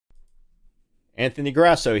Anthony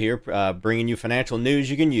Grasso here, bringing you financial news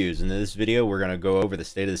you can use. In this video, we're going to go over the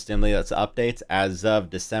state of the stimulus updates as of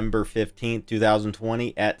December 15th,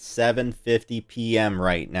 2020 at 7:50 p.m.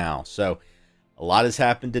 right now. So a lot has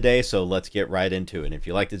happened today, so let's get right into it. And if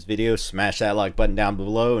you like this video, smash that like button down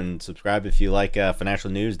below and subscribe if you like financial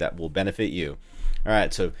news that will benefit you. All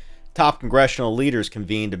right, so top congressional leaders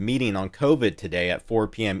convened a meeting on COVID today at 4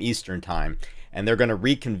 p.m. Eastern Time. And they're going to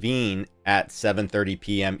reconvene at 7:30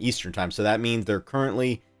 p.m. Eastern Time. So that means they're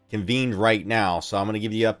currently convened right now. So I'm going to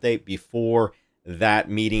give you an update before that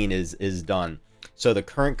meeting is done. So the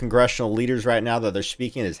current congressional leaders right now that they're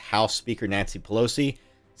speaking is House Speaker Nancy Pelosi,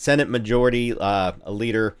 Senate Majority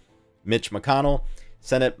Leader Mitch McConnell,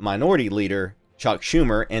 Senate Minority Leader Chuck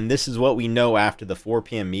Schumer. And this is what we know after the 4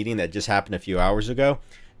 p.m. meeting that just happened a few hours ago.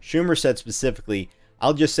 Schumer said specifically,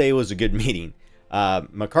 "I'll just say it was a good meeting."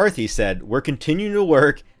 McCarthy said, "We're continuing to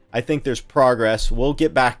work. I think there's progress. We'll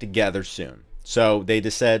get back together soon." So they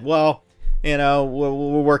just said, well, you know,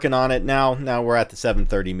 we're working on it now. Now we're at the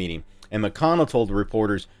 7:30 meeting. And McConnell told the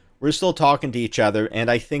reporters, "We're still talking to each other,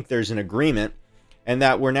 and I think there's an agreement, and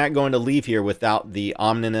that we're not going to leave here without the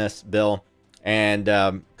omnibus bill and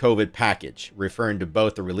COVID package," referring to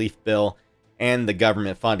both the relief bill and the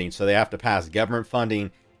government funding. So they have to pass government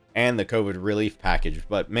funding and the COVID relief package,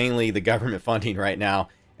 but mainly the government funding right now,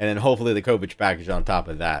 and then hopefully the COVID package on top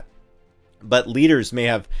of that. But leaders may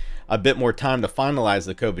have a bit more time to finalize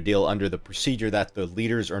the COVID deal under the procedure that the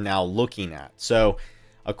leaders are now looking at. So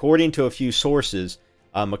according to a few sources,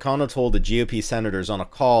 McConnell told the GOP senators on a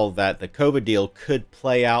call that the COVID deal could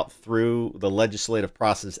play out through the legislative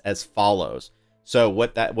process as follows. So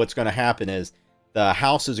what's going to happen is the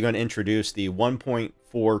House is going to introduce the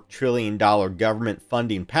 $1.4 trillion government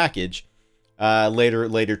funding package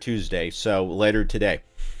later Tuesday, so later today.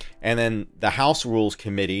 And then the House Rules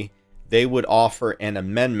Committee, they would offer an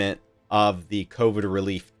amendment of the COVID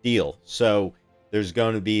relief deal. So there's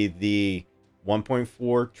going to be the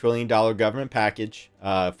 $1.4 trillion government package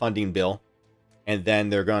funding bill, and then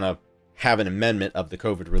they're going to have an amendment of the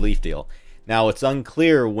COVID relief deal. Now, it's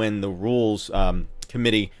unclear when the Rules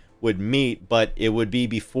Committee would meet, but it would be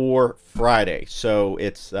before Friday. So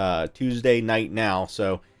it's Tuesday night now.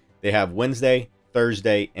 So they have Wednesday,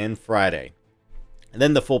 Thursday, and Friday. And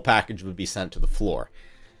then the full package would be sent to the floor.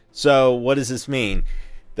 So what does this mean?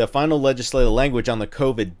 The final legislative language on the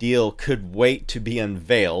COVID deal could wait to be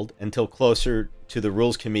unveiled until closer to the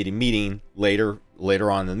Rules Committee meeting later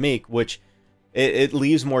on in the week, which it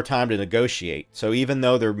leaves more time to negotiate. So even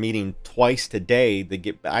though they're meeting twice today,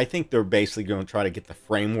 I think they're basically going to try to get the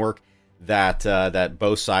framework that that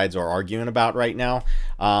both sides are arguing about right now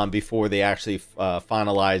before they actually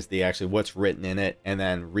finalize what's written in it, and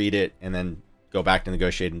then read it, and then go back to the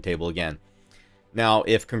negotiating table again. Now,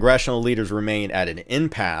 if congressional leaders remain at an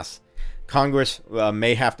impasse, Congress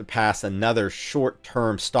may have to pass another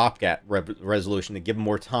short-term stopgap resolution to give them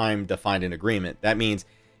more time to find an agreement. That means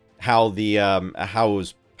how it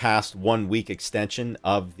was passed 1 week extension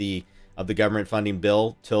of the government funding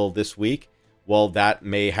bill till this week. Well, that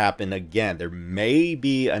may happen again. There may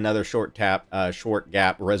be another short gap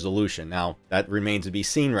resolution. Now that remains to be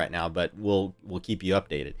seen right now, but we'll keep you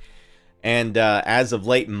updated. And as of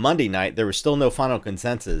late Monday night, there was still no final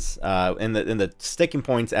consensus in the sticking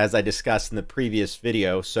points, as I discussed in the previous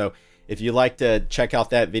video. So if you'd like to check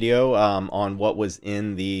out that video on what was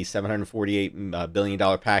in the $748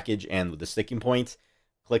 billion package and the sticking points,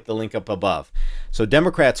 click the link up above. So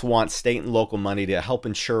Democrats want state and local money to help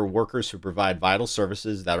ensure workers who provide vital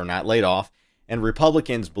services that are not laid off, and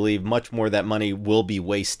Republicans believe much more that money will be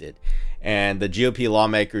wasted. And the GOP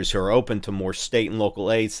lawmakers who are open to more state and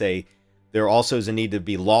local aid say there also is a need to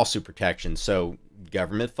be lawsuit protections. So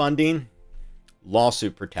government funding,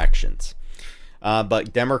 lawsuit protections.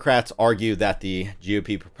 But Democrats argue that the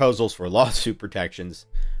GOP proposals for lawsuit protections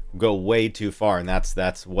go way too far, and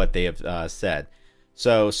that's what they have said.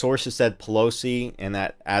 So sources said Pelosi, and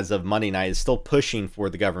that as of Monday night, is still pushing for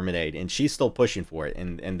the government aid, and she's still pushing for it.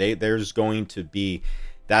 And there's going to be,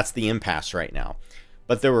 that's the impasse right now.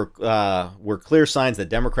 But there were clear signs that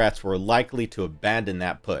Democrats were likely to abandon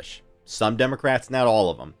that push. Some Democrats, not all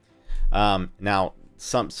of them. Now,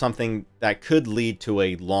 something that could lead to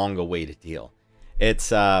a long-awaited deal.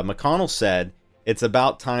 It's McConnell said it's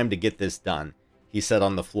about time to get this done. He said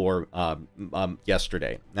on the floor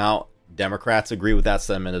yesterday. Now, Democrats agree with that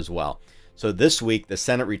sentiment as well. So this week, the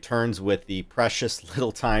Senate returns with the precious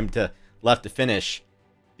little time left to finish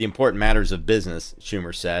the important matters of business,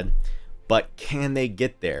 Schumer said. But can they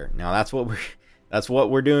get there? Now, that's what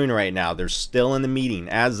we're doing right now. They're still in the meeting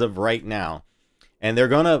as of right now, and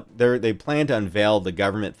they plan to unveil the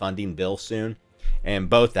government funding bill soon. And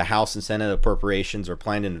both the House and Senate appropriations are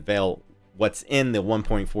planning to unveil what's in the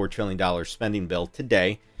 $1.4 trillion spending bill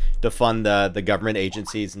today to fund the government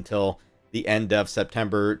agencies until the end of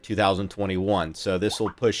September 2021. So this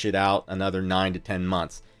will push it out another 9 to 10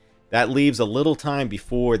 months. That leaves a little time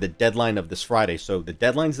before the deadline of this Friday. So the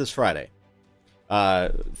deadline's this Friday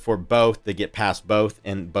for both to get past both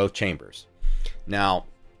in both chambers. Now,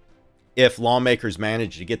 if lawmakers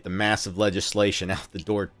manage to get the massive legislation out the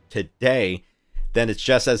door today, then it's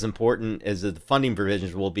just as important as the funding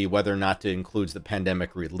provisions will be whether or not it includes the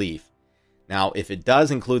pandemic relief. Now, if it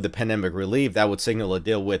does include the pandemic relief, that would signal a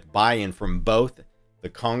deal with buy-in from both the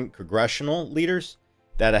congressional leaders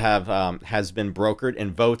that has been brokered,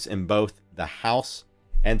 and votes in both the House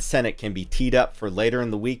and Senate can be teed up for later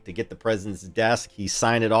in the week to get the president's desk. He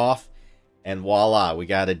signed it off, and voila, we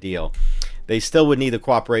got a deal. They still would need the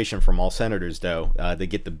cooperation from all senators, though, to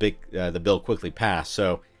get the bill quickly passed.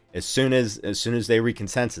 So as soon as they reach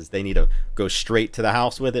consensus, they need to go straight to the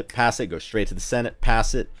House with it, pass it, go straight to the Senate,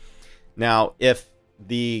 pass it. Now, if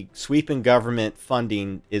the sweeping government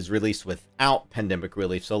funding is released without pandemic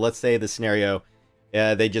relief, so let's say the scenario,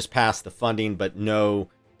 they just pass the funding but no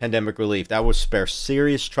pandemic relief, that would spare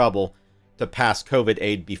serious trouble to pass COVID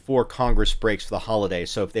aid before Congress breaks for the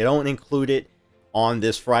holidays. So if they don't include it on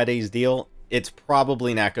this Friday's deal, it's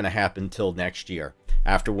probably not going to happen till next year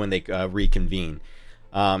after when they reconvene.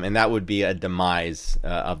 And that would be a demise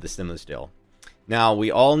of the stimulus deal. Now,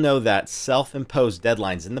 we all know that self-imposed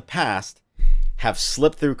deadlines in the past have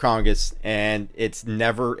slipped through Congress, and it's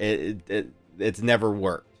never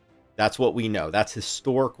worked. That's what we know. That's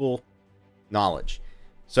historical knowledge.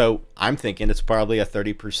 So I'm thinking it's probably a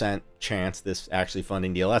 30% chance this actually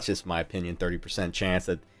funding deal. That's just my opinion, 30% chance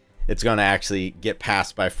that it's going to actually get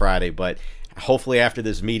passed by Friday. But hopefully after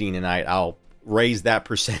this meeting tonight, I'll raise that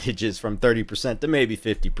percentages from 30% to maybe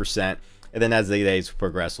 50%. And then as the days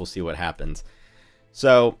progress, we'll see what happens.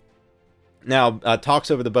 So now talks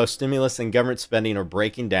over both stimulus and government spending are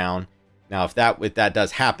breaking down. Now, if that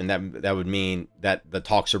does happen, that would mean that the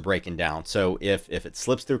talks are breaking down. So if it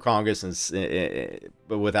slips through Congress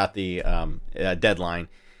but without the deadline,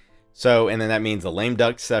 and then that means a lame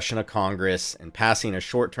duck session of Congress and passing a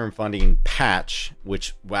short-term funding patch,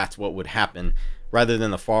 that's what would happen, rather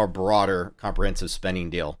than the far broader comprehensive spending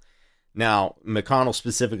deal. Now, McConnell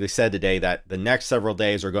specifically said today that the next several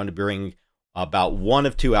days are going to bring about one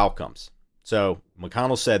of two outcomes. So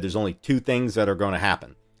McConnell said there's only two things that are going to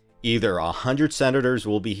happen. Either 100 senators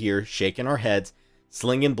will be here shaking our heads,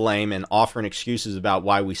 slinging blame, and offering excuses about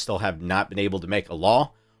why we still have not been able to make a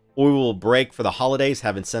law, or we will break for the holidays,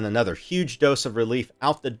 having sent another huge dose of relief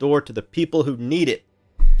out the door to the people who need it.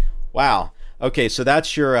 Wow. Okay, so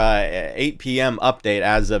that's your 8 p.m. update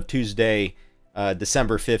as of Tuesday,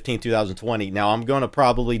 December 15, 2020. Now, I'm going to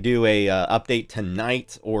probably do a update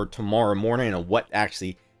tonight or tomorrow morning on what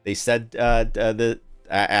actually they said at the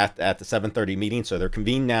 7:30 meeting. So they're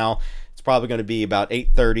convened now. It's probably going to be about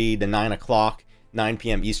 8:30 to 9 o'clock, 9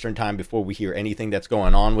 p.m. Eastern time before we hear anything that's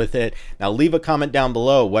going on with it. Now, leave a comment down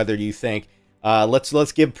below whether you think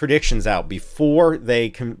let's give predictions out before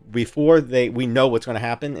we know what's going to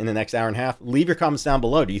happen in the next hour and a half. Leave your comments down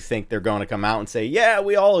below. Do you think they're going to come out and say, yeah,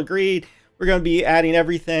 we all agreed, we're going to be adding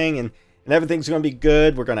everything and everything's going to be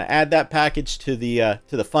good, we're going to add that package to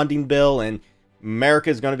the funding bill, and America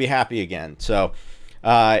is going to be happy again? So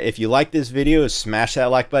if you like this video, smash that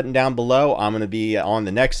like button down below. I'm going to be on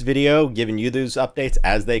the next video giving you those updates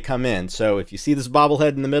as they come in. So if you see this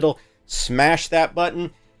bobblehead in the middle, smash that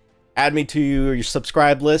button. Add me to your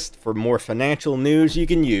subscribe list for more financial news you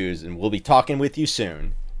can use, and we'll be talking with you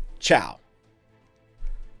soon. Ciao.